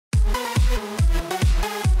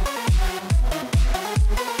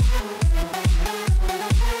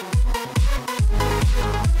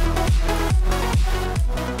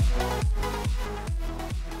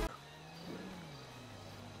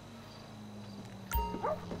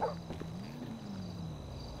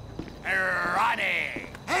Ronnie!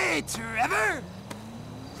 Hey, Trevor!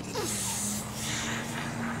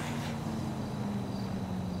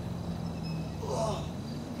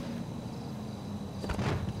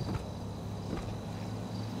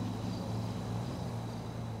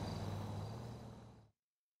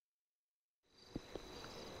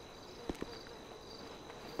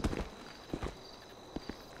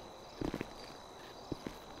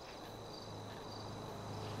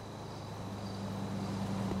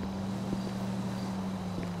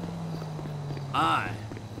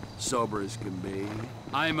 Sober as can be.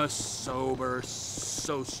 I'm a sober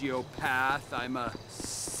sociopath. I'm a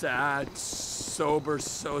sad, sober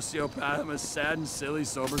sociopath. I'm a sad and silly,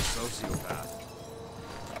 sober sociopath.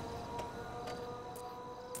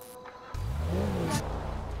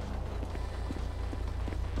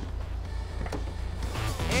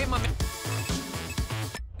 Hey, my man.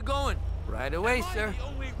 You going? Right away, sir.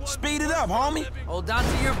 Speed it up, homie. Hold on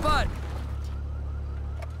to your butt.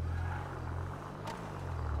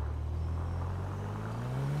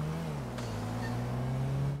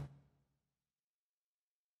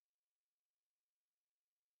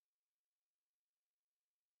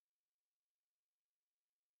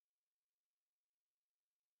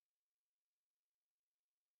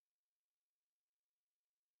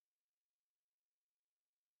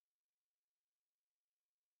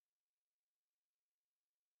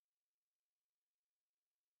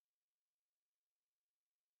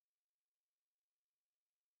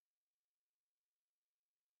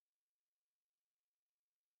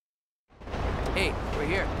 Hey, we're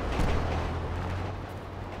here.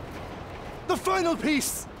 The final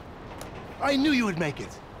piece! I knew you would make it.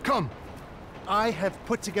 Come. I have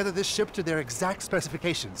put together this ship to their exact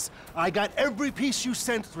specifications. I got every piece you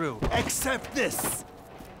sent through, except this.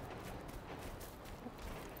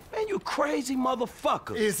 Man, you crazy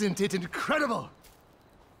motherfucker. Isn't it incredible?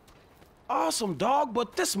 Awesome, dog,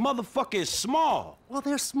 but this motherfucker is small. Well,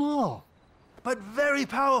 they're small, but very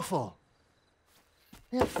powerful.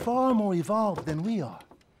 They're far more evolved than we are.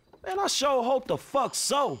 Man, I sure hope the fuck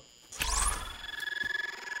so.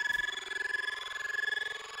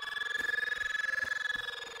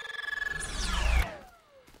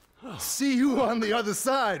 See you on the other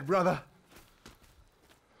side, brother.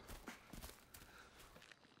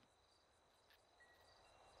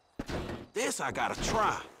 This I gotta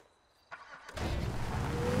try.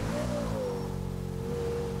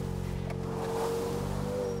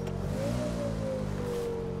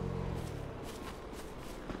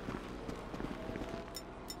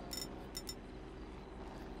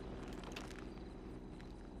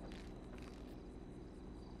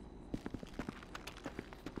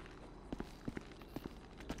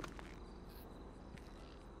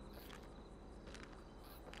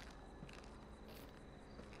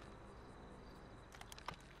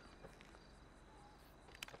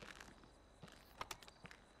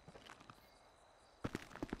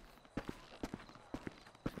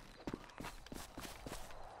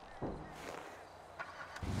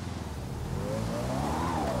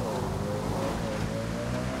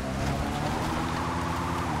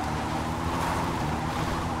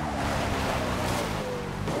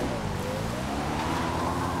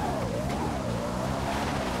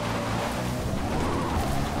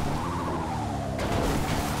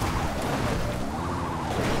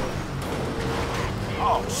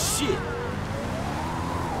 Oh, shit.